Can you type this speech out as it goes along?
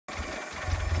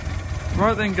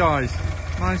Right then guys,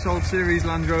 nice old series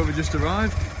Land Rover just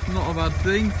arrived, not a bad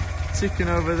thing. Ticking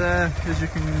over there as you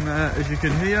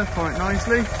can hear quite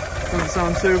nicely, doesn't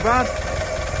sound too bad.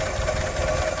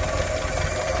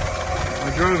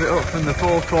 I drove it up from the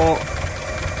forecourt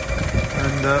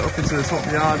and up into the top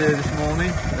yard here this morning,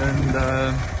 and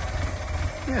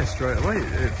yeah, straight away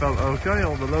it felt okay.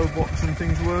 All the low blocks and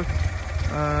things work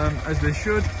as they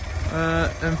should,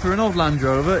 and for an old Land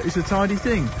Rover it's a tidy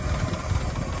thing.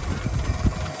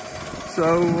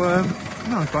 So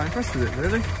no, I'm quite impressed with it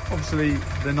really. Obviously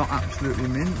they're not absolutely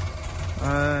mint,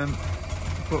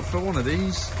 but for one of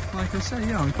these, like I say,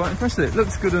 yeah, I'm quite impressed with it.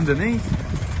 Looks good underneath.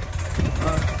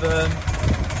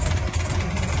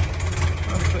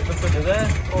 And click the footer there,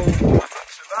 all not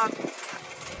so bad.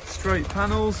 Straight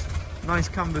panels, nice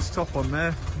canvas top on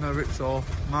there, no rips or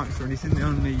marks or anything. The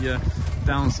only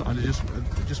downside, I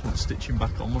just want stitching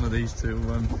back on one of these to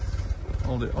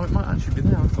hold it. Oh, it might actually be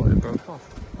there. I thought it broke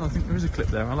off. Oh, I think there is a clip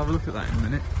there. I'll have a look at that in a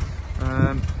minute.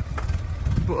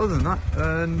 But other than that,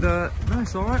 and no,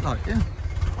 it's all right. Like, yeah,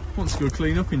 wants to go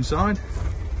clean up inside.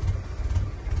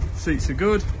 Seats are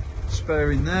good.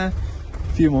 Spare in there.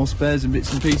 A few more spares and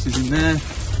bits and pieces in there.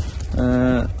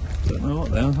 Don't know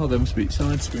what they are. Oh, they must be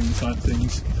side screen type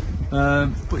things.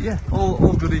 But yeah,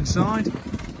 all good inside.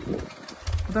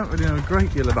 I don't really know a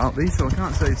great deal about these, so I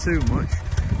can't say too much.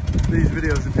 These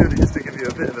videos are purely just to give you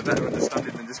a bit of a better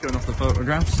understanding than just going off the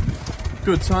photographs.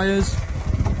 Good tyres,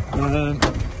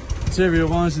 interior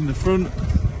wise in the front,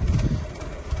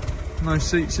 nice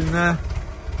seats in there,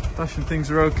 dash and things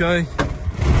are okay.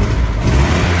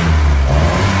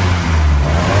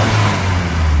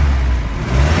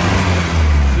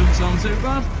 Doesn't sound too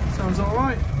bad, sounds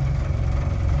alright.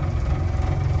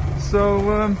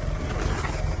 So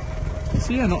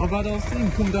yeah, not a bad old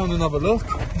thing. Come down and have a look.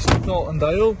 It's in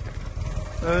Thorntondale,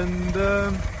 and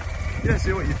yeah,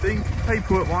 see what you think.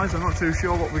 Paperwork wise, I'm not too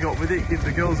sure what we got with it. Give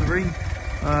the girls a ring.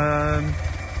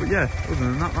 But yeah, other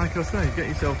than that, like I say, get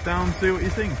yourself down, see what you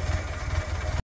think.